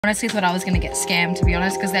Honestly thought I was gonna get scammed, to be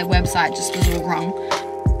honest, because their website just was all wrong.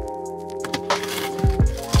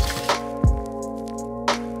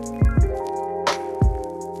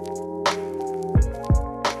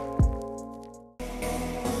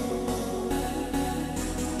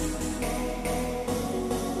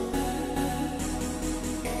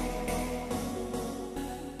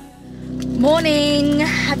 Morning,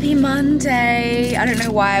 happy Monday. I don't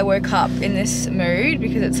know why I woke up in this mood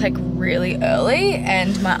because it's like really early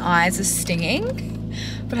and my eyes are stinging,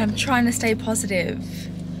 but I'm trying to stay positive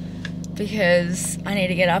because I need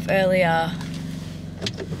to get up earlier.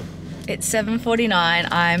 It's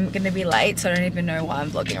 7:49. I'm gonna be late, so I don't even know why I'm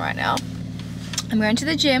vlogging right now. I'm going to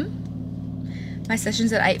the gym. My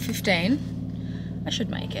session's at 8:15. I should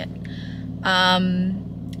make it.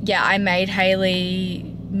 Yeah, I made Haley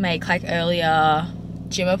make like earlier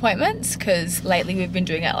gym appointments because lately we've been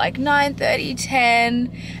doing it at like 9:30, 10,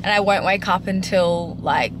 and I won't wake up until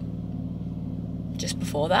like just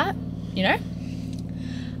before that, you know?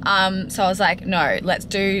 So I was like, no, let's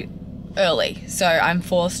do early. So I'm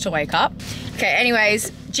forced to wake up. Okay,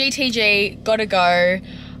 anyways, GTG, gotta go.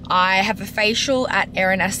 I have a facial at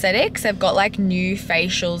Erin Aesthetics. They've got like new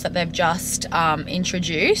facials that they've just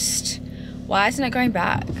introduced. Why isn't it going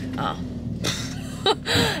back? Oh.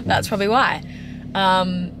 That's probably why.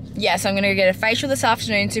 Yeah, so I'm gonna get a facial this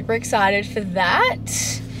afternoon. Super excited for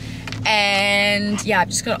that. And yeah, I've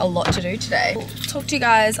just got a lot to do today. I'll talk to you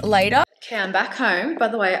guys later. Okay, I'm back home. By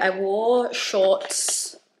the way, I wore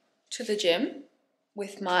shorts to the gym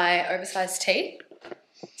with my oversized tee.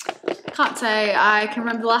 Can't say I can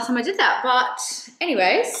remember the last time I did that, but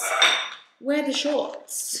anyways, wear the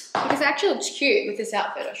shorts because it actually looks cute with this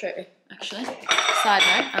outfit. I'll show you, actually. Side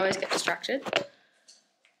note, I always get distracted.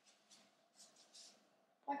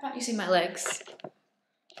 Why can't you see my legs?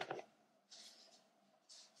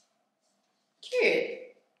 Cute.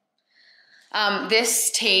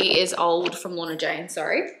 This tee is old from Lorna Jane,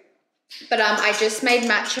 sorry. But I just made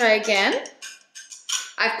matcha again.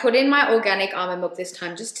 I've put in my organic almond milk this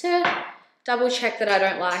time just to double check that I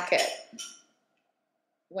don't like it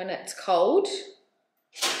when it's cold.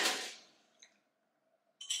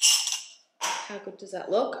 How good does that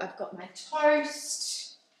look? I've got my toast.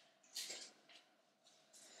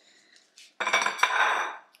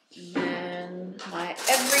 And then my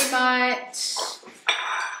every night.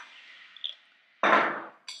 I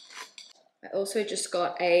also just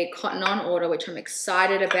got a Cotton On order, which I'm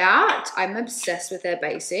excited about. I'm obsessed with their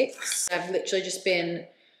basics. I've literally just been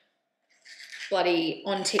bloody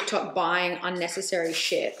on TikTok buying unnecessary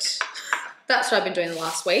shit. That's what I've been doing the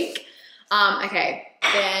last week. Okay,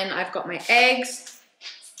 then I've got my eggs.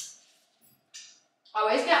 I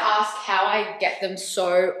always get asked how I get them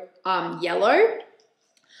so yellow.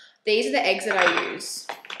 These are the eggs that I use.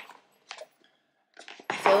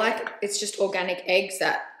 I feel like it's just organic eggs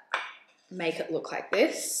that make it look like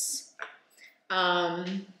this. This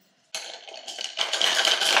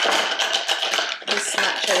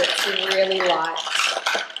matcha, it's really light.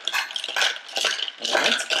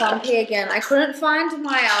 It's clumpy again. I couldn't find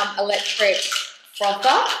my electric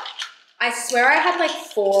frother. I swear I had like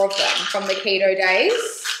 4 of them from the keto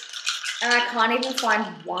days, and I can't even find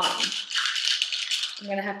one. I'm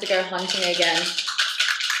gonna have to go hunting again.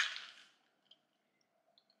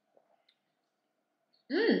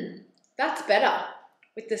 That's better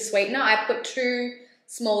with the sweetener. I put 2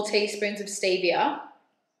 small teaspoons of stevia.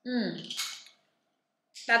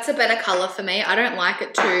 That's a better color for me. I don't like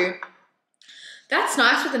it too. That's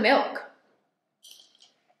nice with the milk.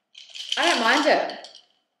 I don't mind it.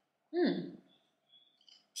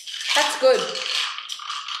 That's good.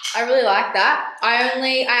 I really like that.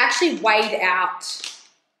 I actually weighed out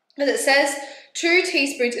because it says 2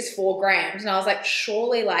 teaspoons is 4 grams. And I was like,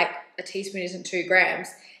 surely like a teaspoon isn't 2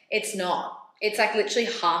 grams. It's not. It's like literally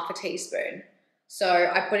half a teaspoon.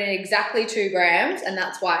 So I put in exactly 2 grams and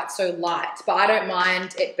that's why it's so light. But I don't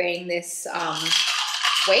mind it being this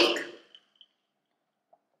weak.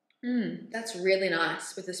 That's really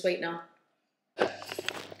nice with the sweetener.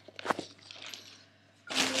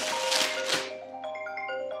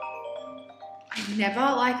 I never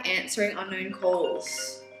like answering unknown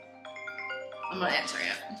calls. I'm not answering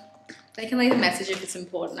it. They can leave a message if it's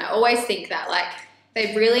important. I always think that, like,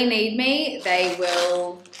 they really need me, they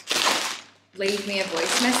will leave me a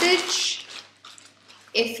voice message.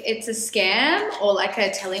 If it's a scam or like a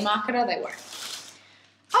telemarketer, they won't.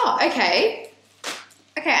 Oh, okay.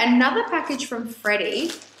 Okay, another package from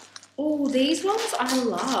Freddie. Oh, these ones I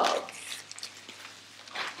love.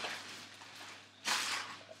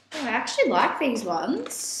 Oh, I actually like these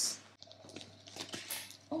ones.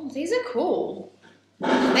 Oh, these are cool.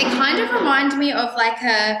 They kind of remind me of like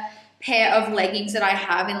a pair of leggings that I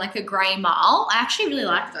have in like a grey marl. I actually really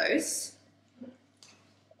like those.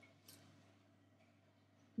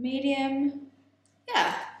 Medium.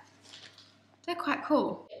 Yeah, they're quite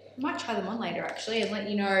cool. I might try them on later actually and let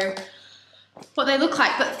you know what they look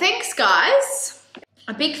like. But thanks guys.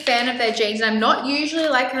 A big fan of their jeans. And I'm not usually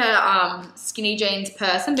like a skinny jeans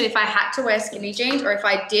person, but if I had to wear skinny jeans, or if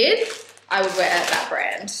I did, I would wear that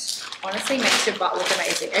brand. Honestly, makes your butt look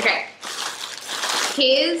amazing. Okay,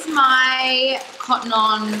 here's my Cotton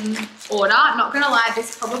On order. Not gonna lie,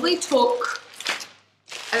 this probably took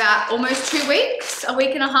about almost 2 weeks, a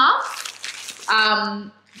week and a half.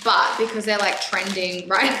 But because they're like trending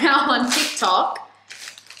right now on TikTok,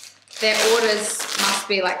 their orders must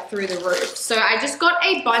be like through the roof. So I just got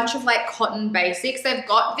a bunch of like cotton basics. They've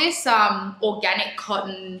got this organic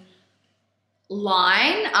cotton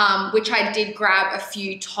line, which I did grab a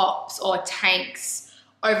few tops or tanks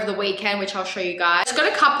over the weekend, which I'll show you guys. Just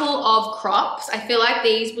got a couple of crops. I feel like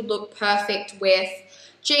these would look perfect with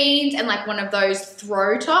jeans and like one of those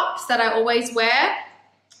throw tops that I always wear,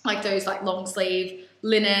 like those like long sleeve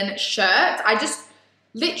linen shirts. I just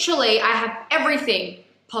literally, I have everything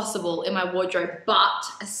possible in my wardrobe but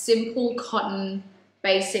a simple cotton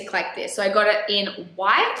basic like this. So I got it in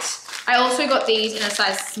white. I also got these in a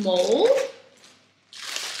size small.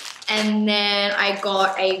 And then I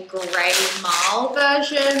got a grey marl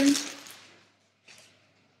version.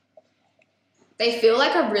 They feel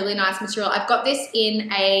like a really nice material. I've got this in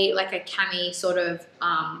a like a cami sort of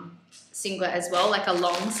singlet as well, like a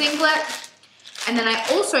long singlet. And then I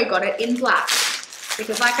also got it in black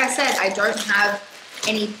because like I said, I don't have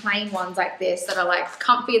any plain ones like this that are like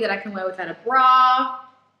comfy that I can wear without a bra.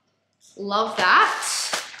 Love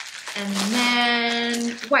that. And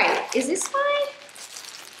then, wait, is this my?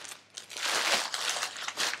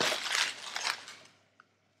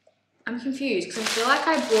 I'm confused because I feel like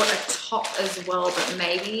I bought a top as well, but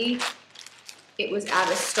maybe it was out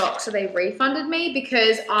of stock, so they refunded me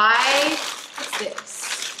because what's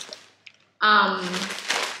this?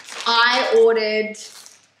 I ordered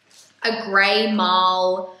a grey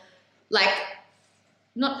marl, like,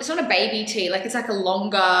 it's not a baby tee, like it's like a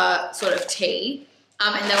longer sort of tee.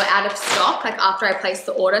 And they were out of stock, like after I placed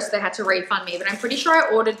the order, so they had to refund me. But I'm pretty sure I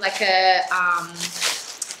ordered like a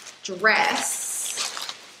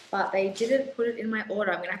dress, but they didn't put it in my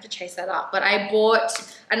order. I'm gonna have to chase that up. But I bought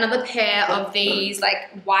another pair of these like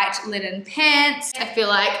white linen pants. I feel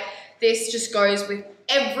like this just goes with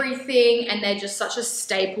everything and they're just such a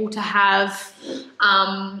staple to have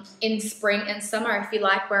in spring and summer if you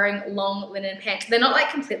like wearing long linen pants. They're not like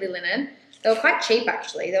completely linen. They were quite cheap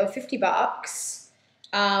actually. They were 50 bucks.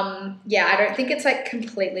 Yeah, I don't think it's like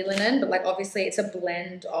completely linen, but like obviously it's a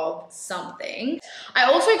blend of something. I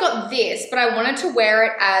also got this, but I wanted to wear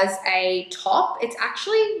it as a top. It's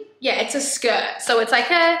actually, yeah, it's a skirt. So it's like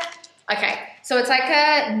so it's like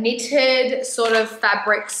a knitted sort of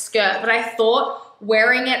fabric skirt, but I thought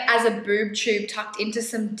wearing it as a boob tube tucked into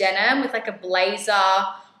some denim with like a blazer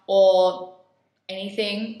or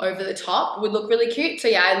anything over the top would look really cute. So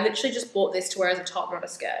yeah, I literally just bought this to wear as a top, not a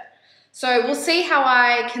skirt. So we'll see how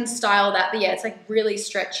I can style that. But yeah, it's like really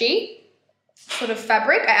stretchy sort of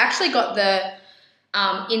fabric. I actually got the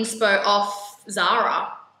inspo off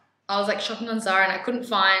Zara. I was like shopping on Zara and I couldn't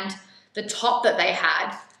find the top that they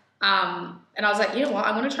had. And I was like, you know what,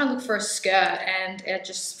 I'm gonna try and look for a skirt, and I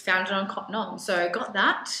just found it on Cotton On, so got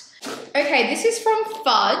that. Okay, this is from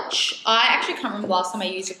Fudge. I actually can't remember the last time I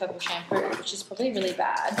used a purple shampoo, which is probably really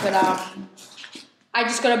bad, but I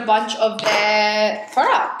just got a bunch of their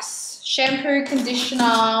products. Shampoo, conditioner.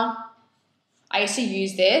 I used to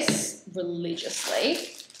use this religiously.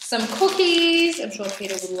 Some cookies, I'm sure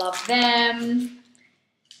Peter would love them.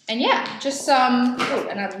 And yeah, just and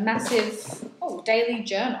a massive, daily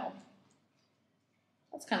journal.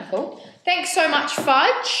 That's kind of cool. Thanks so much,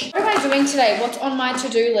 Fudge. What am I doing today? What's on my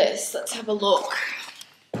to-do list? Let's have a look.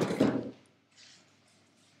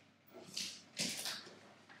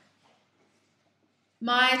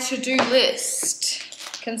 My to-do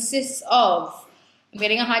list consists of, I'm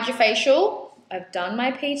getting a hydrofacial. I've done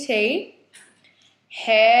my PT.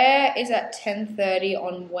 Hair is at 10:30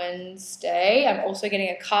 on Wednesday. I'm also getting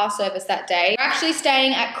a car service that day. We're actually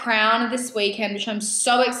staying at Crown this weekend, which I'm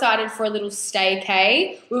so excited for, a little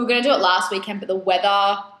staycay. We were gonna do it last weekend, but the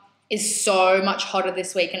weather is so much hotter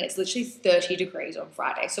this week and it's literally 30 degrees on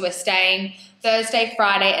Friday. So we're staying Thursday,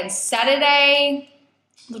 Friday, and Saturday.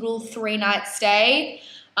 Little 3-night stay.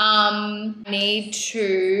 I need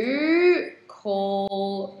to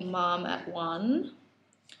call Mum at 1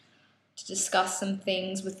 to discuss some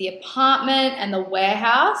things with the apartment and the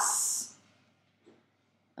warehouse.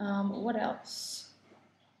 What else?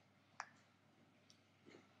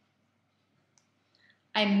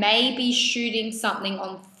 I may be shooting something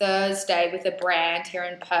on Thursday with a brand here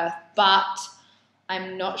in Perth, but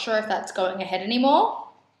I'm not sure if that's going ahead anymore.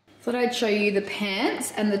 Thought I'd show you the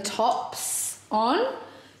pants and the tops on.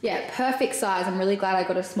 Yeah, perfect size. I'm really glad I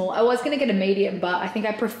got a small. I was gonna get a medium, but I think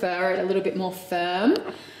I prefer it a little bit more firm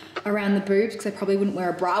around the boobs because I probably wouldn't wear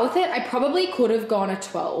a bra with it. I probably could have gone a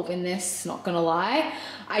 12 in this, not gonna lie.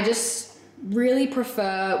 I just really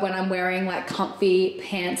prefer when I'm wearing like comfy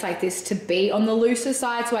pants like this to be on the looser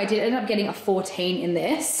side. So I did end up getting a 14 in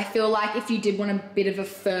this. I feel like if you did want a bit of a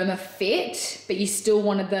firmer fit, but you still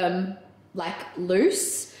wanted them like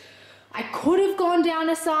loose, I could have gone down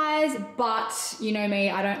a size, but you know me,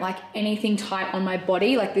 I don't like anything tight on my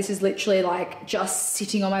body. Like this is literally like just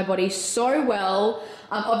sitting on my body so well.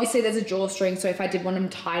 Obviously there's a drawstring, so if I did want them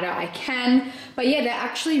tighter, I can. But yeah, they're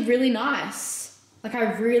actually really nice. Like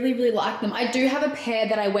I really, really like them. I do have a pair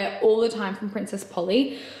that I wear all the time from Princess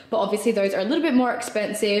Polly, but obviously those are a little bit more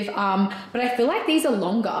expensive. But I feel like these are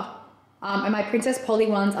longer. And my Princess Polly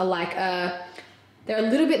ones are like they're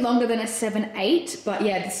a little bit longer than a 7/8, but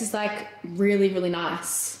yeah, this is like really, really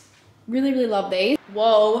nice. Really, really love these.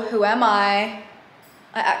 Whoa, who am I?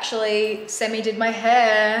 I actually semi-did my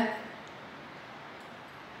hair.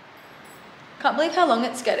 Can't believe how long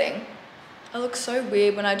it's getting. I look so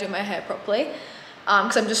weird when I do my hair properly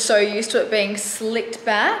because I'm just so used to it being slicked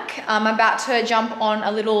back. I'm about to jump on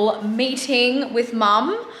a little meeting with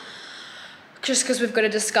mum just because we've got to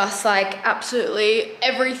discuss like absolutely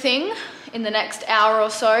everything in the next hour or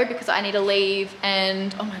so because I need to leave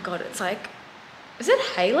and oh my God, it's like, is it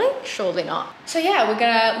hailing? Surely not. So yeah, we're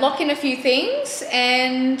gonna lock in a few things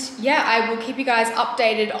and yeah, I will keep you guys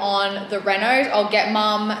updated on the renos. I'll get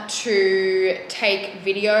mum to take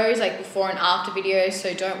videos, like before and after videos,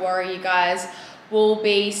 so don't worry you guys. We'll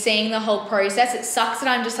be seeing the whole process. It sucks that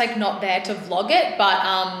I'm just like not there to vlog it, but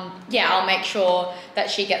yeah, I'll make sure that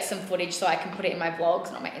she gets some footage so I can put it in my vlogs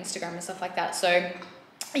and on my Instagram and stuff like that. So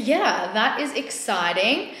yeah, that is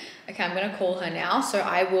exciting. Okay, I'm gonna call her now, so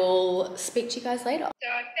I will speak to you guys later. So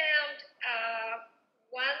I found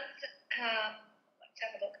let's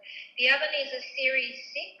have a look. The oven is a Series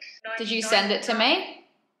 6. Did you send it to me?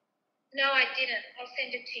 No, I didn't. I'll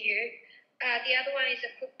send it to you. The other one is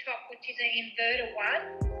a cooktop, which is an inverter one.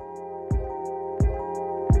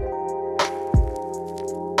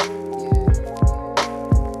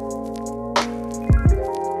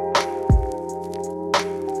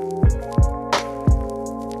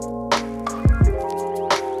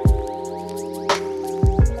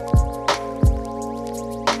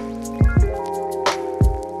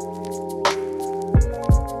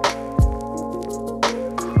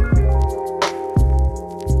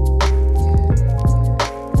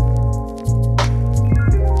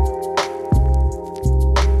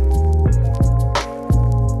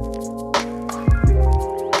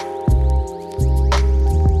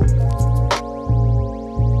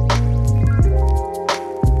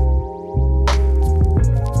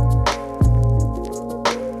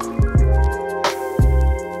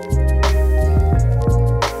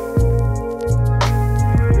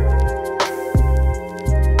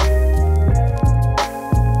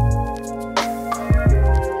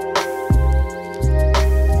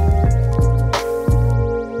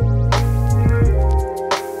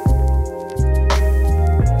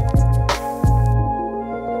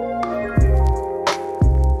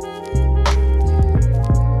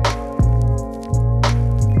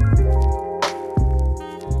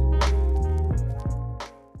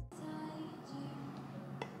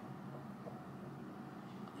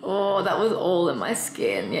 Oh, that was all in my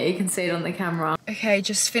skin. Yeah, you can see it on the camera. Okay,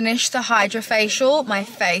 just finished the HydraFacial. My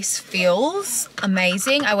face feels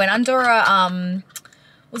amazing. I went under a,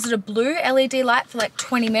 was it a blue LED light for like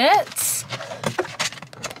 20 minutes?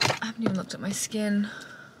 I haven't even looked at my skin.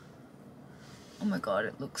 Oh my God,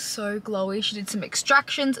 it looks so glowy. She did some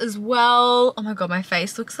extractions as well. Oh my God, my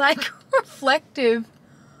face looks like reflective.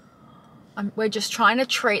 We're just trying to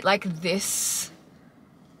treat like this.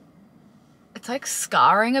 It's like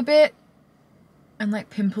scarring a bit and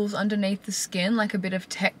like pimples underneath the skin, like a bit of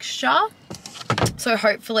texture. So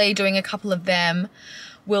hopefully doing a couple of them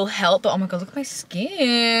will help. But oh my God, look at my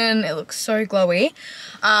skin. It looks so glowy.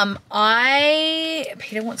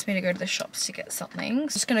 Peter wants me to go to the shops to get something.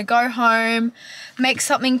 So just gonna go home, make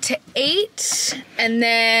something to eat, and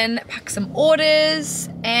then pack some orders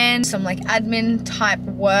and some like admin type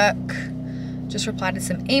work. Just reply to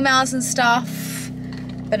some emails and stuff.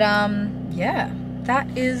 But yeah, that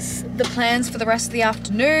is the plans for the rest of the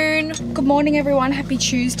afternoon. Good morning everyone, happy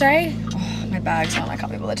Tuesday. Oh, my bag's on. I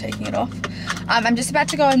can't be bothered taking it off. I'm just about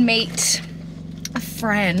to go and meet a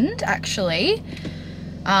friend, actually.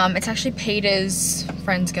 It's actually Peter's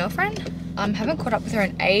friend's girlfriend. Haven't caught up with her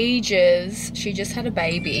in ages. She just had a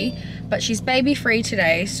baby, but she's baby free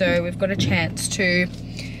today, so we've got a chance to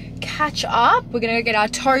catch up. We're gonna go get our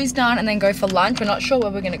toes done and then go for lunch. We're not sure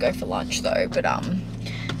where we're gonna go for lunch though, but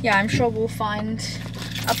yeah, I'm sure we'll find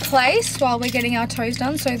a place while we're getting our toes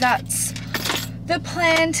done. So that's the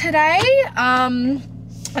plan today.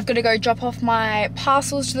 I've got to go drop off my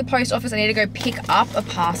parcels to the post office. I need to go pick up a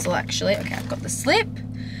parcel actually. Okay, I've got the slip.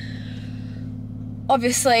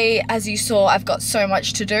 Obviously, as you saw, I've got so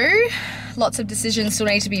much to do. Lots of decisions still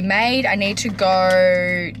need to be made. I need to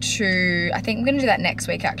go to, I think I'm going to do that next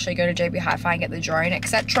week actually, go to JB Hi-Fi and get the drone,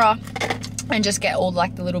 etc. And just get all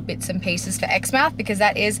like the little bits and pieces for Exmouth, because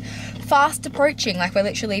that is fast approaching. Like we're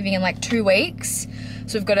literally leaving in like 2 weeks.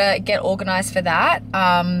 So we've got to get organized for that.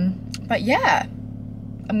 But yeah,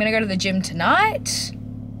 I'm going to go to the gym tonight.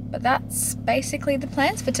 But that's basically the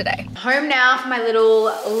plans for today. Home now for my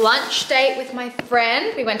little lunch date with my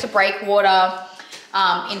friend. We went to Breakwater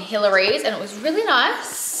in Hillary's and it was really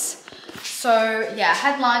nice. So yeah,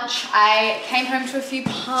 had lunch. I came home to a few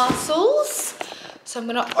parcels. So I'm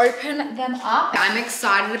gonna open them up. I'm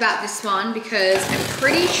excited about this one because I'm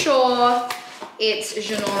pretty sure it's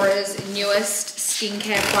Jeuneora's newest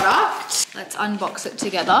skincare product. Let's unbox it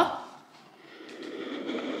together.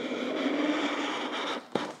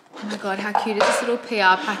 Oh my god, how cute is this little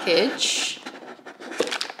PR package?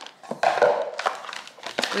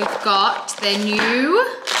 We've got their new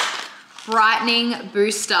brightening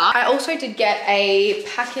booster. I also did get a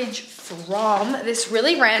package from this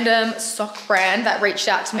really random sock brand that reached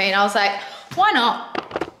out to me and I was like, why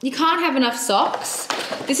not? You can't have enough socks.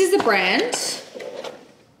 This is the brand.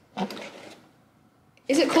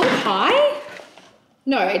 Is it called High?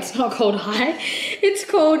 No, it's not called High. It's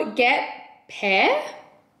called Get Paire.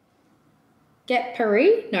 Get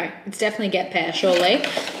Paire? No, it's definitely Get Paire, surely.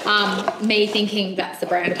 Me thinking that's the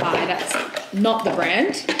brand High, that's not the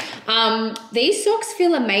brand. These socks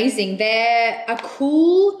feel amazing. They're a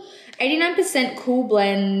cool, 89% cool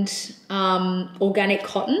blend organic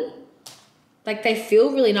cotton. Like they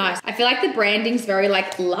feel really nice. I feel like the branding's very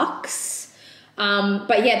like luxe.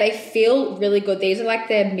 But yeah, they feel really good. These are like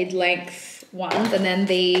their mid-length ones. And then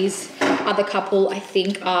these other couple I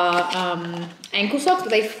think are ankle socks,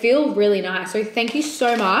 but they feel really nice. So thank you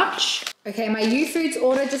so much. Okay, my Youfoodz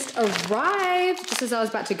order just arrived just as I was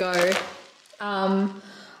about to go.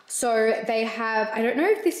 So they have, I don't know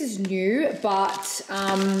if this is new, but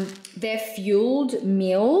their fueled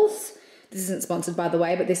meals, this isn't sponsored by the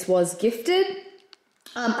way, but this was gifted,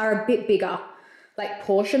 are a bit bigger. Like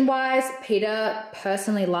portion wise, Peter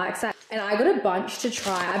personally likes that. And I got a bunch to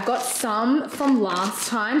try. I've got some from last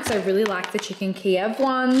time because I really like the chicken Kiev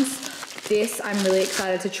ones. This I'm really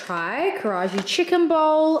excited to try. Karaji chicken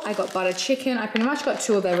bowl. I got butter chicken. I pretty much got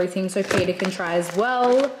 2 of everything so Peter can try as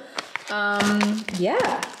well.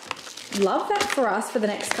 Yeah, love that for us for the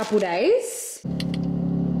next couple days.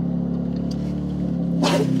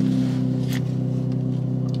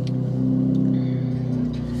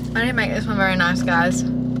 I didn't make this one very nice, guys.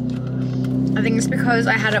 I think it's because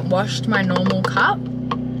I hadn't washed my normal cup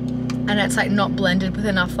and it's like not blended with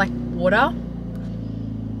enough like water.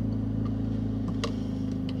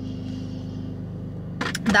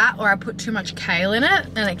 That, or I put too much kale in it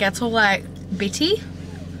and it gets all like bitty.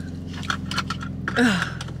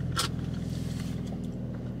 Ugh.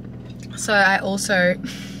 So I also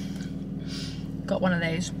got one of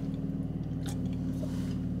these.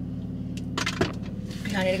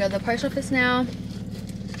 I need to go to the post office now,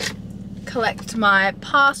 collect my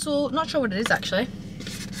parcel. Not sure what it is actually.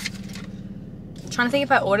 I'm trying to think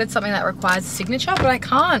if I ordered something that requires a signature, but I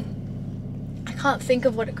can't think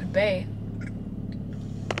of what it could be.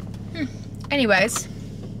 Anyways,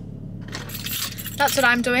 that's what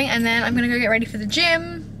I'm doing, and then I'm gonna go get ready for the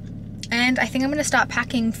gym, and I think I'm gonna start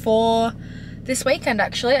packing for this weekend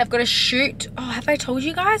actually. I've got a shoot. Oh, have I told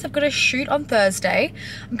you guys? I've got a shoot on Thursday.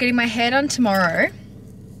 I'm getting my hair done tomorrow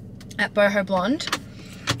at Boho Blonde.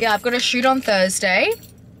 Yeah, I've got a shoot on Thursday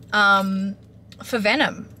for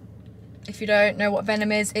Venom. If you don't know what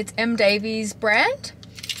Venom is, it's M. Davies' brand.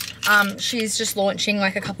 She's just launching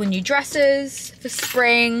like a couple new dresses for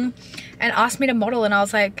spring and asked me to model, and I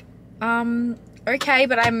was like, okay,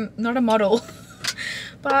 but I'm not a model.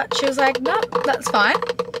 But she was like, no, that's fine.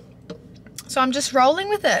 So I'm just rolling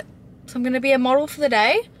with it. So I'm gonna be a model for the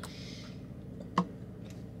day.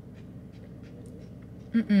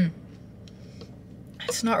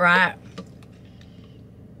 It's not right.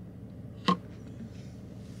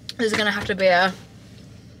 This is gonna have to be a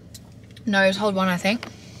Nose hold one, I think.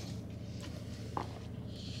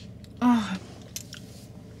 Oh.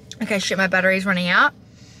 Okay, shit, my battery's running out.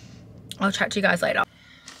 I'll chat to you guys later.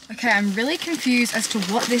 Okay, I'm really confused as to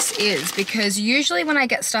what this is because usually when I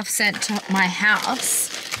get stuff sent to my house,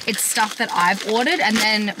 it's stuff that I've ordered, and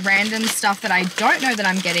then random stuff that I don't know that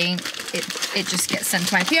I'm getting, it just gets sent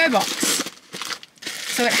to my PO box.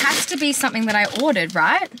 So it has to be something that I ordered,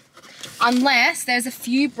 right? Unless there's a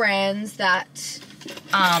few brands that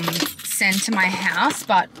send to my house,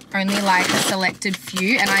 but only like a selected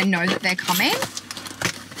few, and I know that they're coming.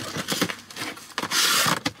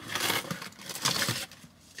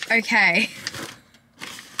 Okay.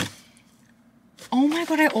 Oh my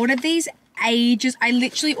God, I ordered these ages. I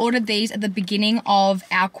literally ordered these at the beginning of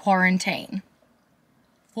our quarantine.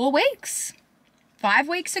 4 weeks? 5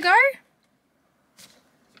 weeks ago?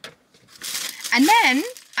 And then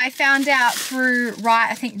I found out through,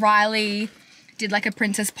 I think Riley did like a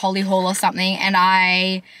Princess Polly haul or something, and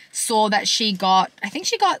I saw that she got, I think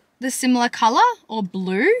she got the similar color or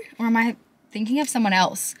blue, or am I thinking of someone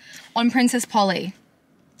else, on Princess Polly.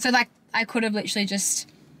 So like I could have literally just,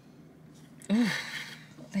 ooh,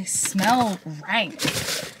 they smell rank.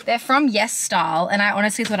 They're from Yes Style, and I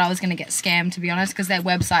honestly thought I was going to get scammed, to be honest, because their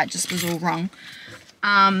website just was all wrong.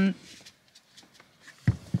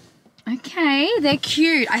 Okay, they're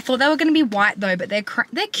cute. I thought they were going to be white though, but they're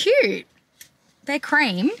cute. They're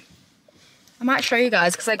cream. I might show you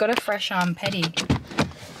guys because I got a fresh petty.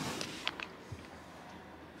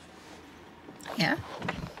 Yeah.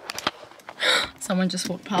 Someone just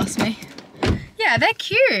walked past me. Yeah, they're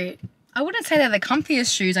cute. I wouldn't say they're the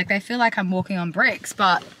comfiest shoes. Like, they feel like I'm walking on bricks,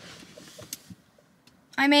 but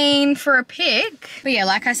I mean, for a pic. But yeah,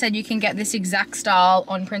 like I said, you can get this exact style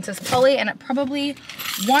on Princess Polly, and it probably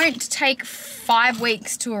won't take 5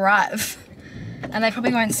 weeks to arrive. And they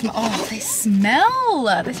probably won't smell. Oh, they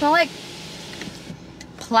smell. They smell like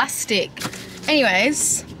plastic.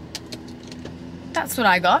 Anyways, that's what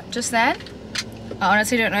I got just then. I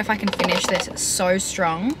honestly don't know if I can finish this. It's so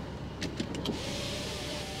strong.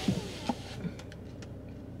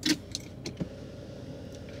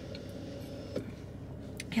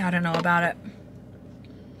 Yeah, I don't know about it.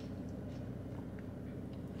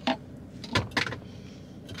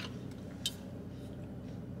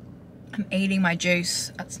 I'm eating my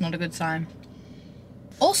juice. That's not a good sign.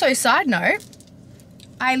 Also, side note,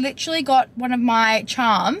 I literally got one of my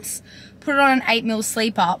charms, put it on an 8mm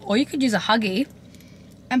sleep up, or you could use a Huggy,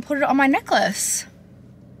 and put it on my necklace.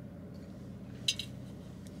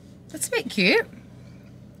 That's a bit cute.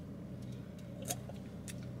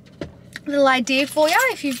 Little idea for you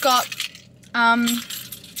if you've got a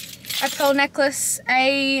pearl necklace,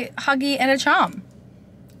 a Huggy, and a charm.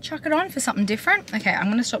 Chuck it on for something different. Okay, I'm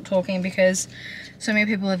gonna stop talking because so many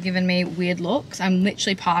people have given me weird looks. I'm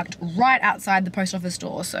literally parked right outside the post office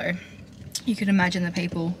door, so you can imagine the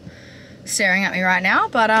people staring at me right now.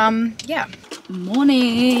 But yeah.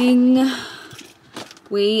 Morning.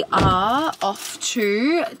 We are off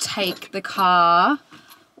to take the car.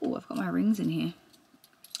 Oh, I've got my rings in here.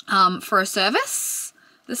 For a service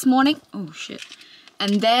this morning. Oh shit.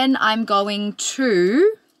 And then I'm going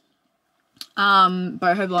to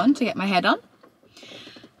Boho Blonde to get my hair done.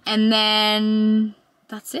 And then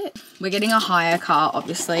that's it. We're getting a hire car,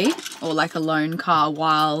 obviously, or like a loan car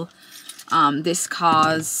while this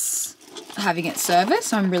car's having its service.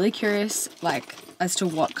 So I'm really curious like as to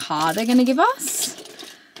what car they're gonna give us.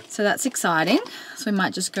 So that's exciting. So we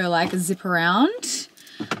might just go like a zip around.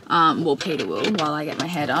 Well, Peter will while I get my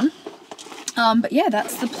hair done. But yeah,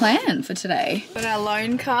 that's the plan for today. Got our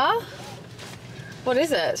loan car. What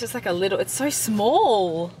is it? It's just like a little, it's so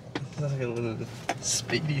small. It's like a little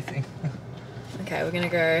speedy thing. Okay, we're gonna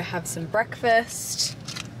go have some breakfast.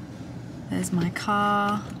 There's my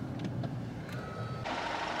car.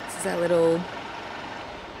 This is our little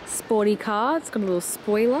sporty car. It's got a little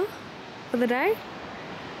spoiler for the day.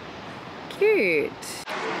 Cute.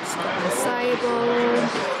 It's got the sable.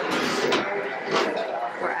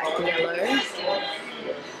 Right, yellow.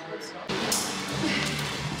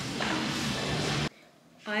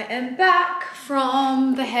 I am back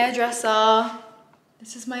from the hairdresser.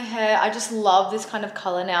 This is my hair. I just love this kind of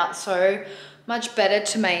color now. It's so much better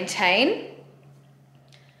to maintain.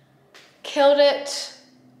 Killed it.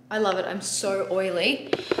 I love it. I'm so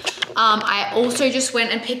oily. I also just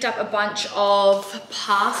went and picked up a bunch of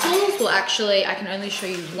parcels. Well, actually, I can only show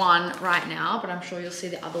you one right now, but I'm sure you'll see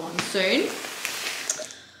the other one soon.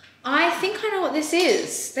 I think I know what this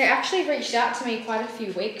is. They actually reached out to me quite a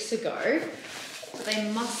few weeks ago, but they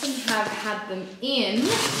mustn't have had them in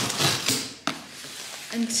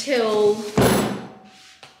until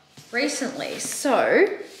recently. So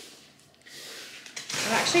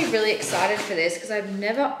I'm actually really excited for this because I've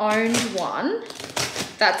never owned one.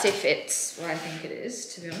 That's if it's what I think it is,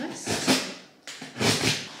 to be honest.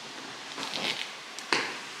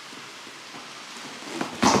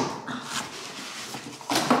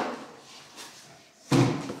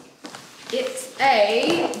 It's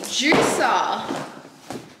a juicer.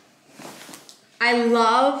 I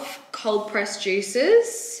love cold pressed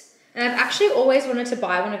juices, and I've actually always wanted to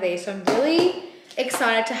buy one of these, so I'm really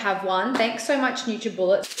excited to have one. Thanks so much,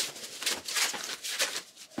 NutriBullet.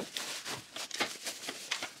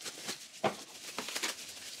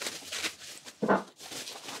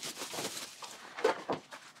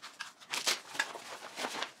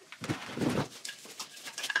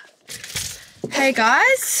 Hey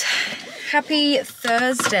guys, happy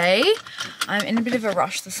Thursday. I'm in a bit of a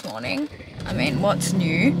rush this morning. I mean, what's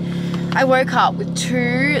new? I woke up with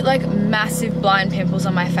two like massive blind pimples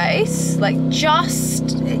on my face. Like it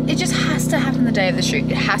just has to happen the day of the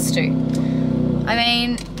shoot. It has to. I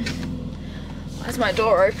mean, why is my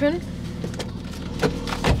door open?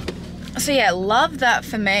 So yeah, love that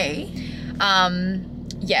for me.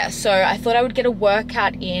 Yeah, so I thought I would get a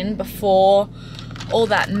workout in before all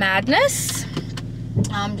that madness.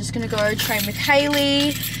 I'm just gonna go train with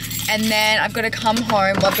Hayley, and then I've got to come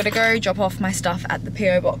home. Well, I've got to go drop off my stuff at the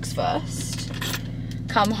PO box first.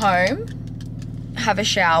 Come home, have a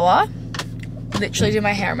shower, literally do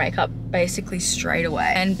my hair and makeup basically straight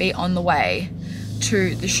away, and be on the way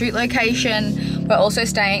to the shoot location. We're also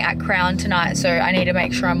staying at Crown tonight, so I need to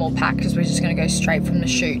make sure I'm all packed because we're just gonna go straight from the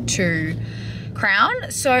shoot to Crown.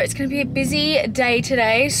 So it's gonna be a busy day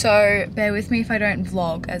today, so bear with me if I don't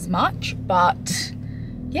vlog as much, but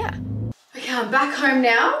yeah. Okay, I'm back home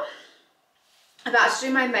now. About to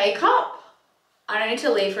do my makeup. I don't need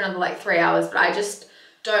to leave for another like 3 hours, but I just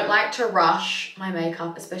don't like to rush my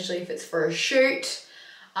makeup, especially if it's for a shoot.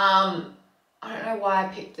 I don't know why I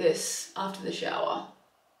picked this after the shower.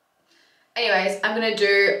 Anyways, I'm gonna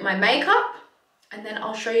do my makeup and then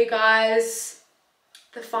I'll show you guys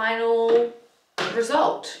the final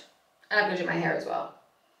result. And I'm gonna do my hair as well.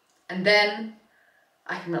 And then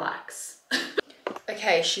I can relax.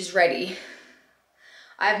 Okay, she's ready.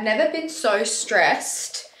 I've never been so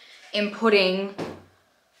stressed in putting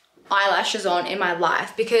eyelashes on in my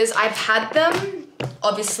life because I've had them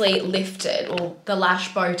obviously lifted, or the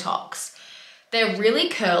lash Botox. They're really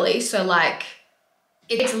curly, so like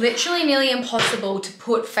it's literally nearly impossible to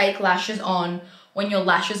put fake lashes on when your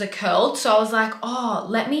lashes are curled. So I was like, oh,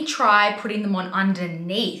 let me try putting them on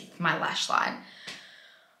underneath my lash line.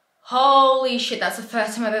 Holy shit, that's the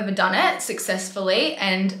first time I've ever done it successfully.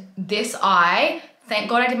 And this eye, thank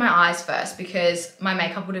God I did my eyes first because my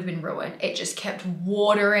makeup would have been ruined. It just kept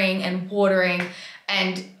watering and watering,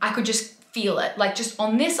 and I could just feel it. Like just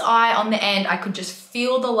on this eye, on the end, I could just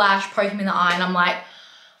feel the lash poking me in the eye, and I'm like,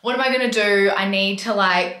 what am I gonna do? I need to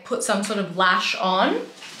like put some sort of lash on.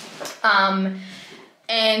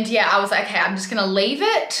 And yeah, I was like, okay, I'm just gonna leave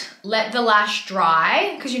it, let the lash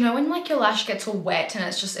dry. Cause you know, when like your lash gets all wet and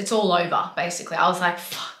it's all over basically. I was like,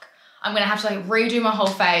 fuck, I'm gonna have to like redo my whole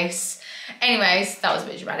face. Anyways, that was a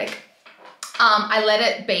bit dramatic. I let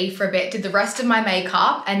it be for a bit, did the rest of my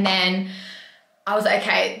makeup, and then I was like,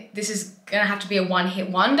 okay, this is gonna have to be a one-hit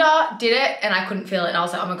wonder. Did it, and I couldn't feel it, and I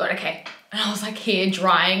was like, oh my God, okay. And I was like here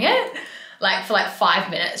drying it, like for like 5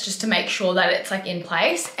 minutes just to make sure that it's like in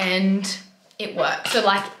place, and it worked. So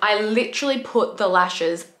like I literally put the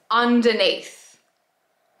lashes underneath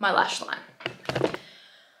my lash line.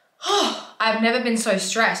 Oh, I've never been so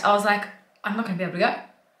stressed. I was like, I'm not gonna be able to go.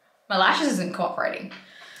 My lashes isn't cooperating.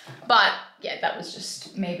 But yeah, that was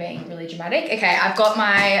just me being really dramatic. Okay, I've got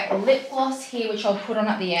my lip gloss here, which I'll put on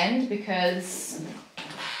at the end because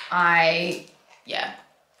yeah,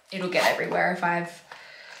 it'll get everywhere if I've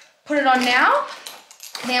put it on now.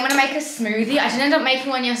 Then I'm gonna make a smoothie. I didn't end up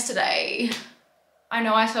making one yesterday. I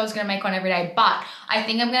know I said I was gonna make one every day, but I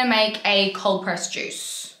think I'm gonna make a cold pressed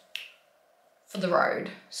juice for the road.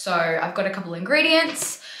 So I've got a couple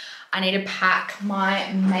ingredients. I need to pack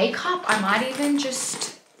my makeup. I might even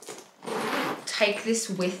just take this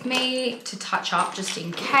with me to touch up just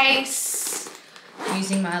in case,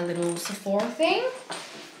 using my little Sephora thing.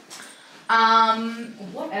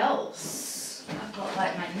 What else? I've got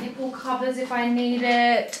like my nipple covers if I need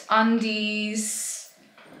it, undies.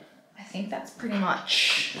 I think that's pretty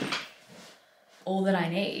much all that I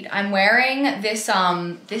need. I'm wearing this,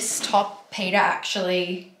 this top Peter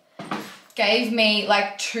actually gave me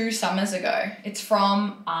like 2 summers ago. It's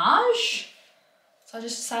from Arge. So I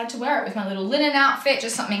just decided to wear it with my little linen outfit,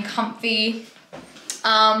 just something comfy.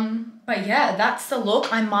 But yeah, that's the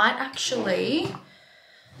look. I might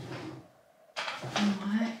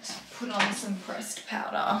put put on some pressed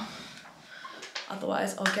powder.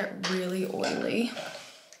 Otherwise, I'll get really oily.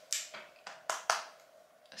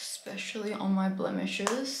 Especially on my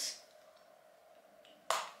blemishes.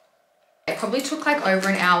 It probably took like over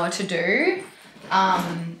an hour to do.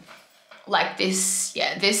 Like this,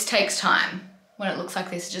 yeah, this takes time. When it looks like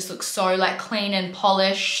this, it just looks so like clean and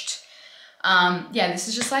polished. Yeah, this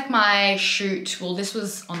is just like my shoot. Well, this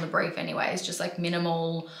was on the brief anyways, just like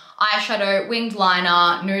minimal eyeshadow, winged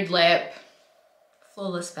liner, nude lip,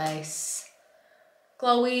 flawless face,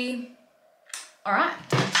 glowy. All right,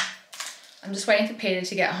 I'm just waiting for Peter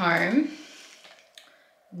to get home.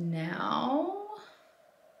 Now,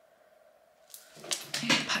 I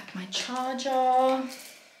need to pack my charger.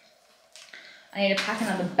 I need to pack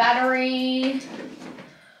another battery.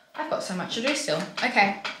 I've got so much to do still.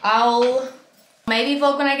 Okay, I'll maybe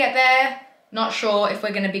vlog when I get there. Not sure if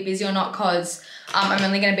we're gonna be busy or not because I'm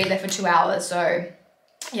only gonna be there for 2 hours. So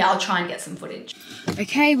yeah, I'll try and get some footage.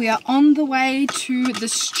 Okay, we are on the way to the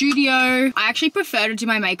studio. I actually prefer to do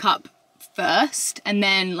my makeup first and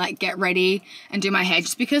then like get ready and do my hair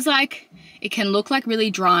just because like it can look like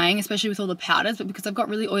really drying, especially with all the powders, but because I've got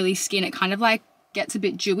really oily skin, it kind of like gets a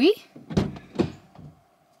bit dewy.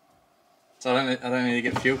 So I don't need to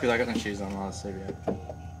get fuel because I got no shoes on last video.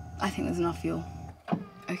 I think there's enough fuel.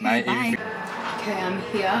 Okay, Mate, bye. Okay, I'm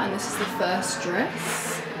here and this is the first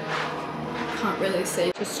dress. Can't really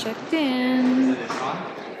see. Just checked in. Is it this one?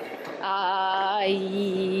 I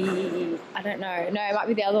don't know. No, it might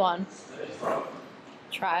be the other one.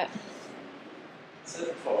 Try it.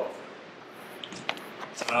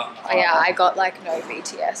 Oh yeah, I got like no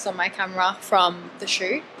BTS on my camera from the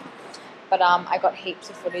shoot. But I got heaps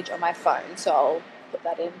of footage on my phone, so I'll put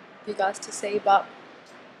that in for you guys to see. But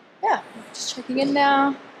yeah, just checking in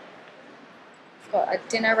now. I've got a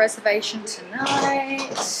dinner reservation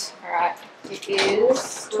tonight. All right, it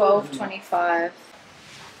is 12:25.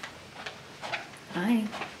 Hi.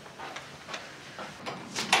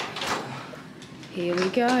 Here we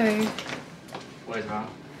go. Where's mum?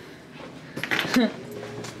 The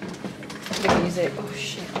music. Oh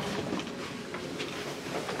shit.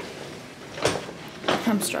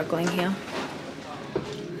 I'm struggling here.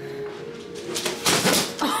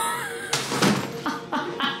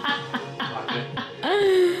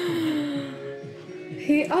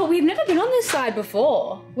 Oh, we've never been on this side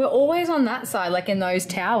before. We're always on that side, like in those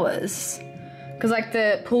towers. Because like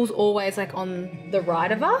the pool's always like on the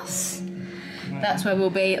right of us. That's where we'll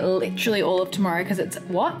be literally all of tomorrow because it's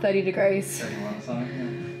what, 30 degrees? 31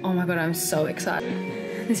 something, yeah. Oh my god, I'm so excited.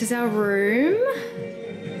 This is our room.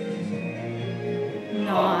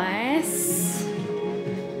 Nice.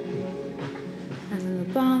 And then the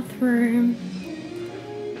bathroom.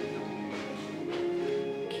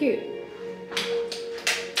 Cute.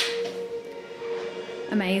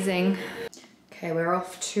 Amazing. Okay, we're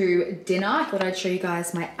off to dinner. I thought I'd show you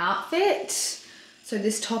guys my outfit. So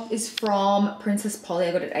this top is from Princess Polly.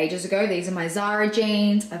 I got it ages ago. These are my Zara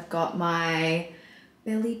jeans. I've got my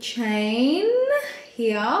belly chain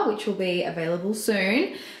here, which will be available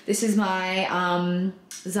soon. This is my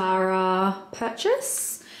Zara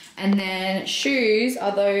purchase. And then shoes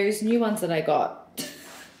are those new ones that I got.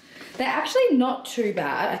 They're actually not too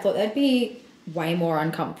bad. I thought they'd be way more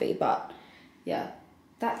uncomfy, but yeah,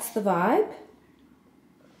 that's the vibe.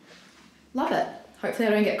 Love it. Hopefully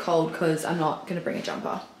I don't get cold because I'm not going to bring a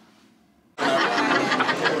jumper.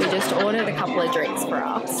 We just ordered a couple of drinks for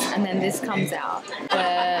us and then this comes out.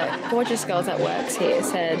 The gorgeous girls that works here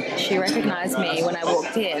said she recognised me when I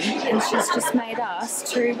walked in and she's just made us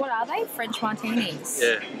two, what are they? French martinis.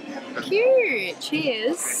 Yeah. Cute.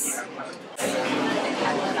 Cheers.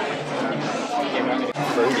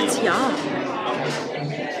 It's yum.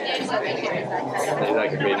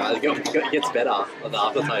 It gets better. The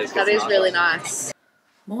aftertaste. That is really nice.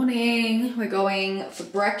 Morning, we're going for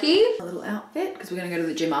brekkie. A little outfit because we're gonna go to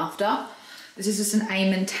the gym after. This is just an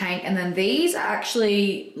Eamon tank and then these are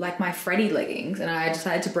actually like my Freddy leggings and I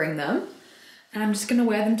decided to bring them and I'm just gonna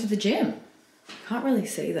wear them to the gym. Can't really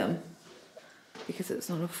see them because it's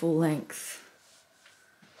not a full length.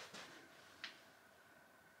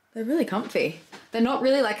 They're really comfy. They're not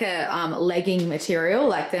really like a legging material,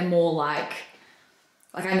 like they're more like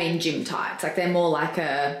I mean gym tights. Like they're more like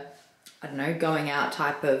a, I don't know, going out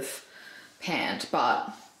type of pant,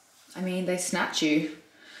 but I mean, they snatch you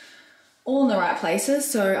all in the right places,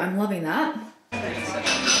 so I'm loving that. We're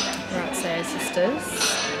at Sarah's sisters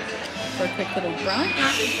for a quick little brunch.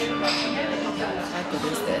 How good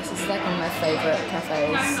is this? This is like one of my favourite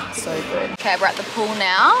cafes, so good. Okay, we're at the pool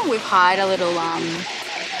now. We've hired a little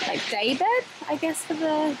like day bed, I guess, for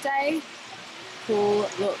the day. Pool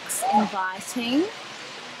looks inviting.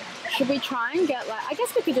 Should we try and get like, I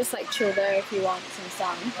guess we could just like chill there if you want some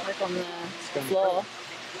sun, like on the floor.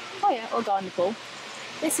 Oh yeah, or go in the pool.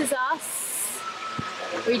 This is us.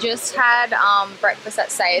 We just had breakfast at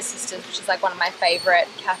Sayers Sisters, which is like one of my favourite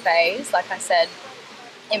cafes, like I said,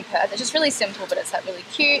 in Perth. It's just really simple, but it's like really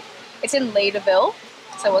cute. It's in Leederville,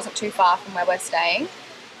 so it wasn't too far from where we're staying.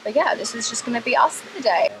 But yeah, this is just gonna be us for the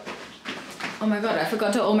day. Oh my god, I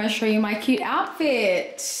forgot to almost show you my cute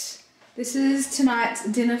outfit. This is tonight's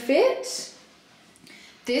dinner fit.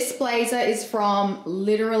 This blazer is from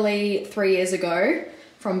literally 3 years ago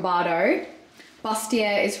from Bardot.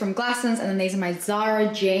 Bustier is from Glassons, and then these are my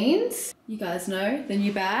Zara jeans. You guys know the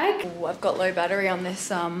new bag. Ooh, I've got low battery on this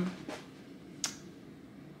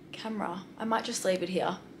camera. I might just leave it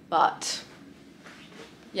here, but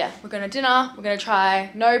yeah, we're going to dinner. We're going to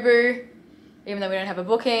try Nobu, even though we don't have a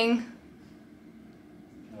booking.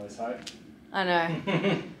 Always hope. I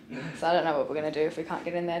know. So I don't know what we're going to do if we can't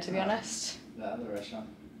get in there, to be honest. The restaurant.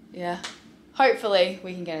 Yeah. Hopefully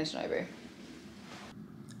we can get into Nobu.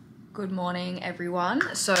 Good morning,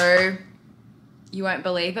 everyone. So you won't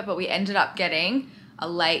believe it, but we ended up getting a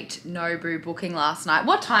late Nobu booking last night.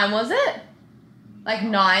 What time was it? Like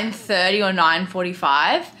 9:30 or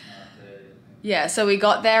 9:45? Yeah, so we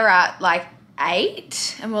got there at like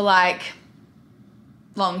 8 and we're like,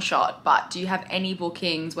 long shot, but do you have any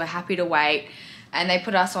bookings? We're happy to wait. And they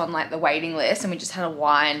put us on like the waiting list, and we just had a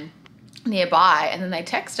wine nearby, and then they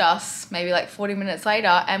text us maybe like 40 minutes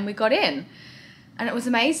later and we got in, and it was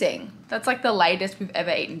amazing. That's like the latest we've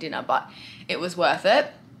ever eaten dinner, but it was worth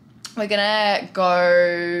it. We're gonna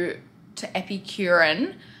go to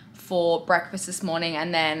Epicurean for breakfast this morning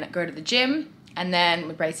and then go to the gym, and then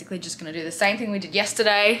we're basically just gonna do the same thing we did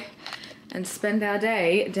yesterday and spend our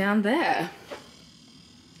day down there.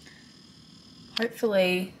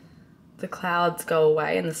 Hopefully the clouds go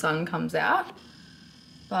away and the sun comes out,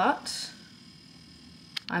 but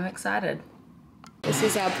I'm excited. This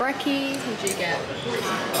is our brekkie. We do get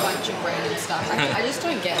a bunch of random stuff. I just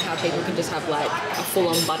don't get how people can just have like a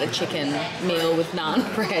full-on butter chicken meal with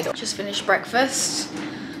naan bread. Just finished breakfast,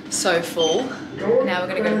 so full. Now we're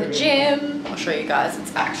gonna go to the gym. I'll show you guys,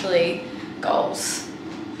 it's actually goals.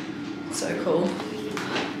 So cool.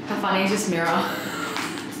 How funny is this mirror?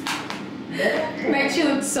 Makes you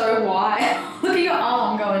look so wide. Look at your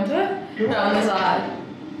arm going to it. No, on the side.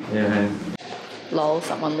 Yeah, man. Lol,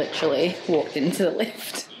 someone literally walked into the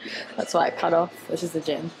lift. That's why it cut off. This is the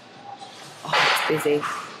gym. Oh, it's busy.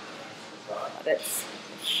 But it's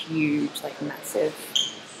huge, like massive.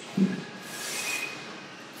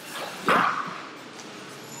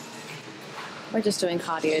 We're just doing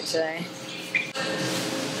cardio today.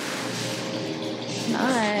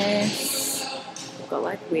 Nice. Got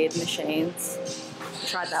like weird machines. I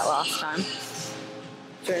tried that last time. Do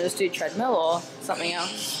you want to just do treadmill or something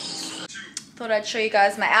else? Thought I'd show you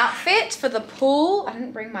guys my outfit for the pool. I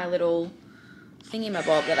didn't bring my little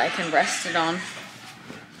thingy-my-bob that I can rest it on.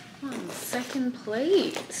 1 second,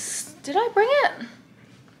 please. Did I bring it?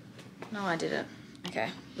 No, I didn't. Okay,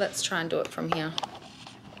 let's try and do it from here.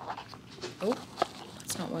 Oh,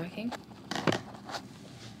 that's not working.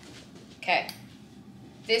 Okay.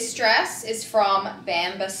 This dress is from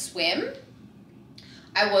Bamba Swim.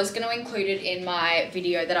 I was going to include it in my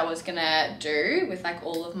video that I was going to do with like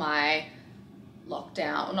all of my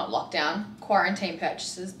quarantine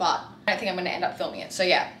purchases, but I don't think I'm going to end up filming it. So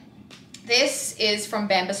yeah, this is from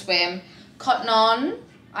Bamba Swim. Cotton On.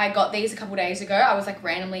 I got these a couple days ago. I was like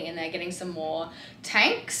randomly in there getting some more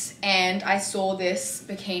tanks, and I saw this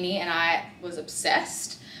bikini and I was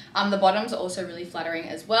obsessed. The bottoms are also really flattering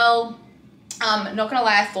as well. Not gonna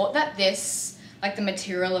lie, I thought that this, like the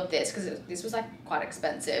material of this, because this was like quite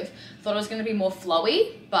expensive, thought it was gonna be more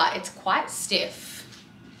flowy, but it's quite stiff,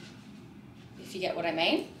 if you get what I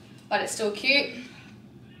mean. But it's still cute.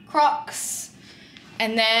 Crocs.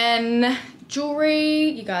 And then jewelry,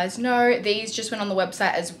 you guys know, these just went on the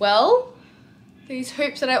website as well. These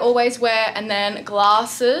hoops that I always wear, and then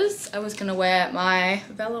glasses. I was gonna wear my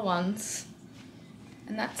Vela ones.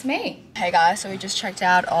 And that's me. Hey guys, so we just checked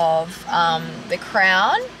out of the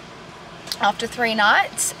Crown after 3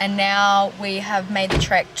 nights, and now we have made the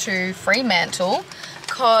trek to Fremantle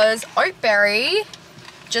because Oakberry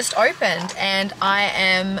just opened, and I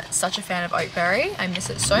am such a fan of Oakberry. I miss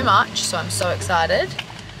it so much, so I'm so excited.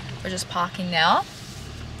 We're just parking now.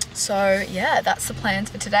 So yeah, that's the plans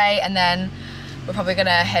for today, and then we're probably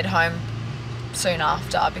gonna head home soon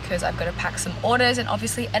after because I've got to pack some orders and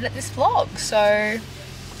obviously edit this vlog. So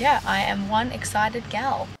yeah, I am one excited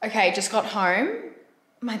gal. Okay, just got home.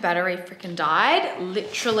 My battery freaking died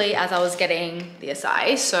literally as I was getting the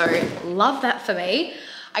acai, so love that for me.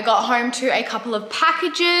 I got home to a couple of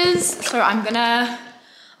packages, so I'm gonna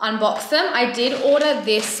unbox them. I did order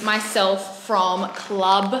this myself from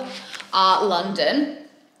Club London.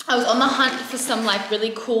 I was on the hunt for some like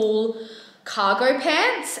really cool cargo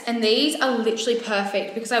pants, and these are literally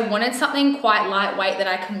perfect because I wanted something quite lightweight that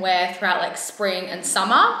I can wear throughout like spring and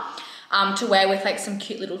summer to wear with like some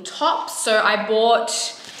cute little tops. So I bought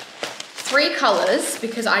 3 colors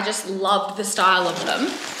because I just loved the style of them.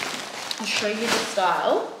 I'll show you the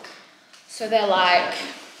style. So they're like,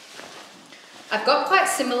 I've got quite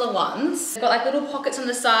similar ones. They've got like little pockets on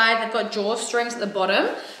the side. They've got drawstrings at the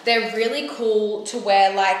bottom. They're really cool to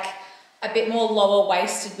wear like a bit more lower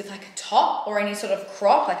waisted with like a top or any sort of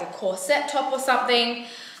crop, like a corset top or something.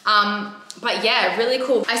 But yeah, really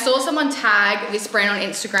cool. I saw someone tag this brand on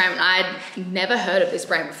Instagram and I'd never heard of this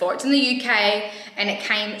brand before. It's in the UK and it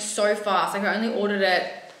came so fast. Like I only ordered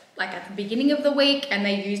it like at the beginning of the week and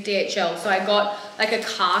they used DHL. So I got like a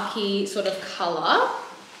khaki sort of color.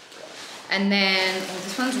 And then, oh,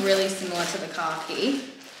 this one's really similar to the khaki.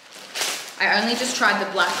 I only just tried the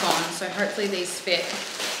black on, so hopefully these fit.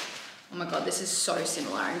 Oh my God, this is so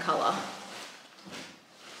similar in color.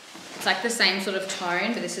 It's like the same sort of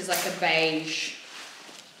tone, but this is like a beige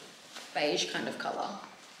kind of color.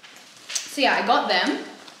 So yeah, I got them.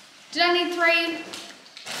 Did I need 3?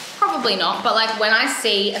 Probably not, but like when I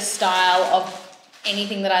see a style of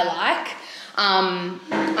anything that I like,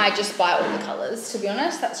 I just buy all the colors, to be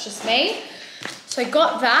honest. That's just me. So I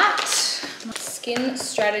got that. Skin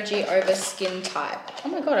strategy over skin type. Oh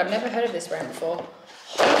my God, I've never heard of this brand before.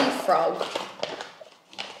 Holy frog.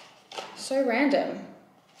 So random.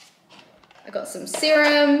 I got some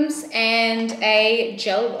serums and a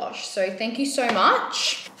gel wash. So thank you so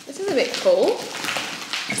much. This is a bit cool.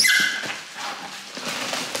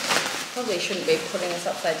 Probably shouldn't be putting this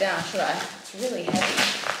upside down, should I? It's really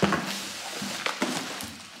heavy.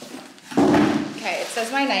 Okay, it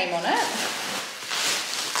says my name on it.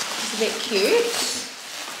 It's a bit cute.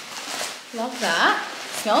 Love that.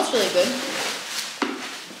 It smells really good.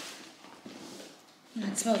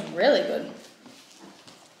 It smells really good.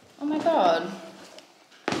 Oh my God.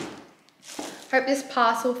 Hope this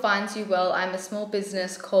parcel finds you well. I'm a small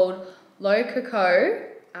business called Low Cocoa,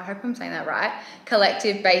 I hope I'm saying that right,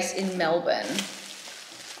 collective based in Melbourne.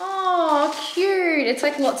 Oh, cute. It's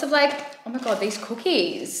like lots of like, oh my God, these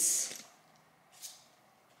cookies.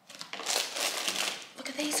 Look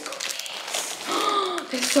at these cookies. Oh,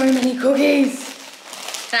 there's so many cookies.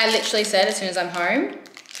 And I literally said as soon as I'm home,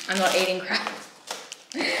 I'm not eating crap.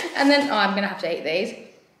 And then, oh, I'm gonna have to eat these.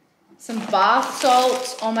 Some bath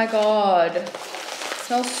salts. Oh my God. It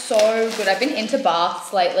smells so good. I've been into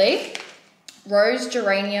baths lately. Rose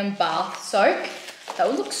geranium bath soak. That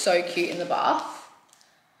would look so cute in the bath.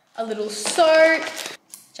 A little soap.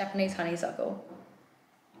 Japanese honeysuckle.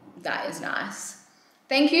 That is nice.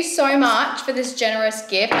 Thank you so much for this generous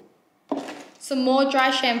gift. Some more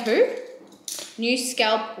dry shampoo. New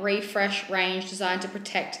scalp refresh range designed to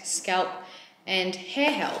protect scalp and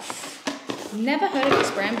hair health. Never heard of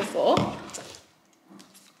this brand before.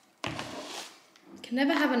 Can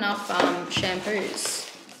never have enough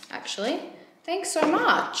shampoos, actually. Thanks so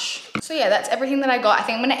much. So yeah, that's everything that I got. I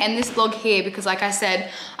think I'm gonna end this vlog here because like I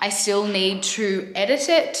said, I still need to edit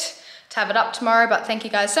it to have it up tomorrow. But thank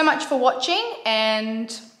you guys so much for watching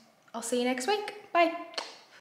and I'll see you next week. Bye.